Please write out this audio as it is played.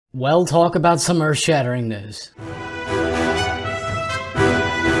Well, talk about some earth-shattering news.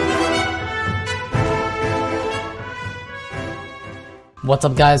 What's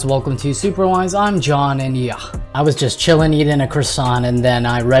up guys, welcome to Superwise. I'm John, and yeah, I was just chilling eating a croissant and then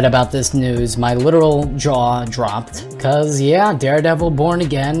I read about this news. My literal jaw dropped. Cause yeah, Daredevil Born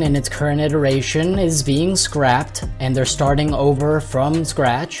Again in its current iteration is being scrapped and they're starting over from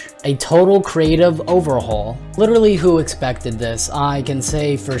scratch. A total creative overhaul. Literally, who expected this? I can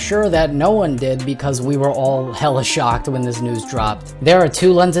say for sure that no one did because we were all hella shocked when this news dropped. There are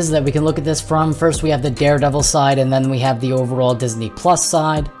two lenses that we can look at this from. First we have the Daredevil side and then we have the overall Disney Plus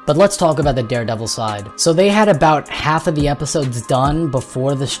side. But let's talk about the Daredevil side. So they had about half of the episodes done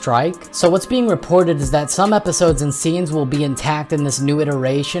before the strike. So what's being reported is that some episodes and scenes will be intact in this new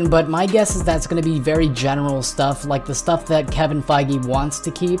iteration, but my guess is that's going to be very general stuff, like the stuff that Kevin Feige wants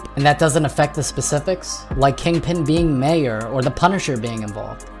to keep, and that doesn't affect the specifics, like Kingpin being mayor or the Punisher being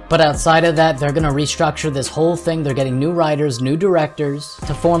involved. But outside of that, they're going to restructure this whole thing. They're getting new writers, new directors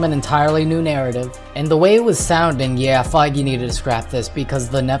to form an entirely new narrative. And the way it was sounding, yeah, Feige needed to scrap this because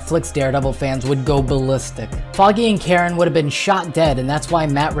the Netflix Daredevil fans would go ballistic. Feige and Karen would have been shot dead, and that's why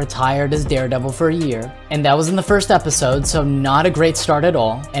Matt retired as Daredevil for a year. And that was in the first episode, so not a great start at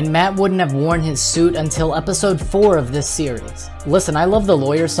all. And Matt wouldn't have worn his suit until episode 4 of this series. Listen, I love the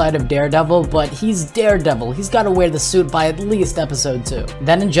lawyer side of Daredevil, but he's Daredevil. He's got to wear the suit by at least episode 2.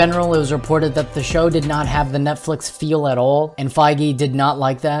 Then in general, it was reported that the show did not have the Netflix feel at all, and Feige did not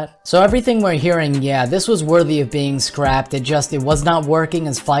like that. So everything we're hearing, yeah, this was worthy of being scrapped. It was not working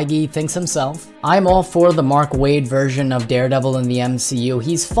as Feige thinks himself. I'm all for the Mark Waid version of Daredevil in the MCU.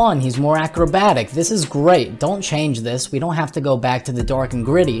 He's fun, he's more acrobatic. This is great. Don't change this. We don't have to go back to the dark and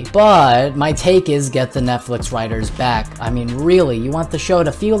gritty. But my take is get the Netflix writers back. I mean, really, you want the show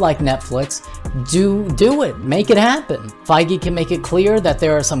to feel like Netflix? Do it. Make it happen. Feige can make it clear that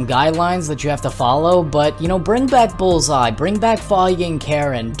there are some guidelines that you have to follow, but, you know, bring back Bullseye, bring back Feige and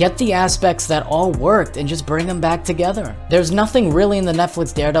Karen, get the aspects that all worked and just bring them back together. There's nothing really in the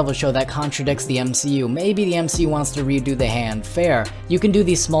Netflix Daredevil show that contradicts the MCU. Maybe the MCU wants to redo the hand. Fair. You can do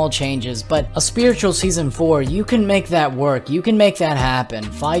these small changes, but a spiritual season 4, you can make that work. You can make that happen.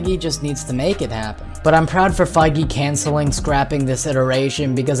 Feige just needs to make it happen. But I'm proud for Feige canceling, scrapping this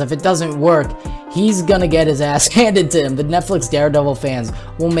iteration, because if it doesn't work, he's gonna get his ass handed to him. The Netflix Daredevil fans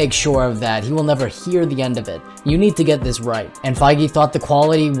will make sure of that. He will never hear the end of it. You need to get this right. And Feige thought the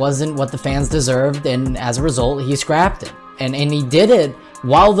quality wasn't what the fans deserved, and as a result, he scrapped it. And he did it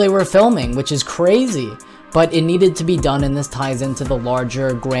while they were filming, which is crazy. But it needed to be done, and this ties into the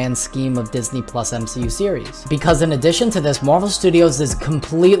larger grand scheme of Disney Plus MCU series. Because in addition to this, Marvel Studios is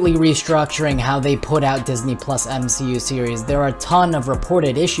completely restructuring how they put out Disney Plus MCU series. There are a ton of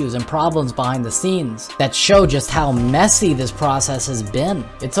reported issues and problems behind the scenes that show just how messy this process has been.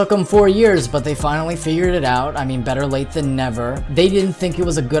 It took them 4 years, but they finally figured it out. I mean, better late than never. They didn't think it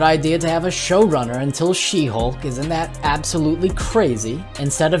was a good idea to have a showrunner until She-Hulk. Isn't that absolutely crazy?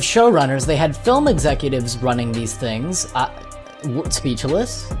 Instead of showrunners, they had film executives running these things.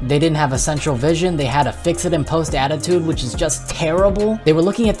 Speechless. They didn't have a central vision. They had a fix-it-and-post attitude, which is just terrible. They were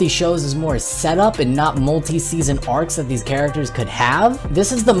looking at these shows as more setup and not multi-season arcs that these characters could have.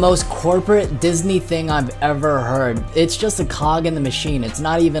 This is the most corporate Disney thing I've ever heard. It's just a cog in the machine. It's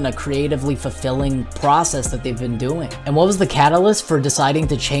not even a creatively fulfilling process that they've been doing. And what was the catalyst for deciding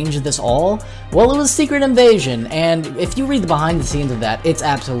to change this all? Well, it was Secret Invasion, and if you read the behind the scenes of that, it's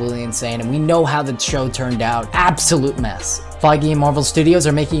absolutely insane, and we know how the show turned out. Absolute mess. Feige and Marvel Studios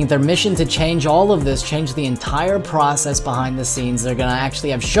are making it their mission to change all of this, change the entire process behind the scenes. They're gonna actually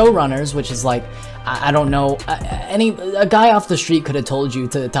have showrunners, which is like, I don't know, a guy off the street could have told you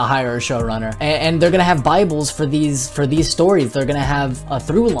to hire a showrunner. And they're gonna have Bibles for these stories. They're gonna have a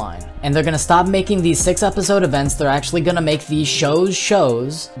through line. And they're gonna stop making these 6-episode events. They're actually gonna make these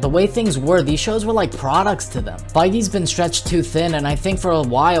shows. The way things were, these shows were like products to them. Feige's been stretched too thin, and I think for a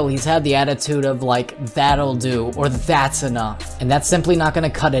while he's had the attitude of like, that'll do, or that's enough. And that's simply not gonna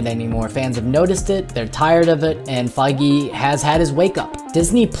cut it anymore. Fans have noticed it, they're tired of it, and Feige has had his wake up.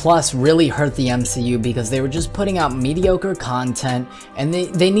 Disney Plus really hurt the MCU because they were just putting out mediocre content, and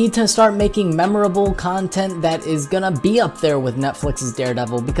they need to start making memorable content that is gonna be up there with Netflix's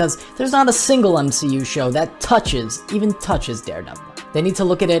Daredevil, because there's not a single MCU show that even touches Daredevil. They need to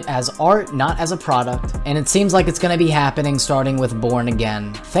look at it as art, not as a product, and it seems like it's gonna be happening starting with Born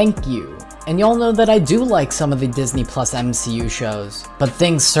Again. Thank you. And y'all know that I do like some of the Disney Plus MCU shows, but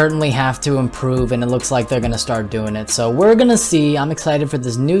things certainly have to improve, and it looks like they're gonna start doing it. So we're gonna see. I'm excited for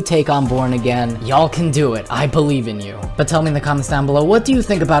this new take on Bourne again. Y'all can do it. I believe in you. But tell me in the comments down below, what do you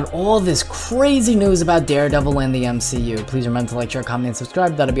think about all this crazy news about Daredevil and the MCU? Please remember to like, share, comment, and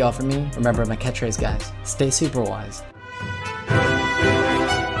subscribe. That'll be all for me. Remember my catchphrase, guys. Stay super wise.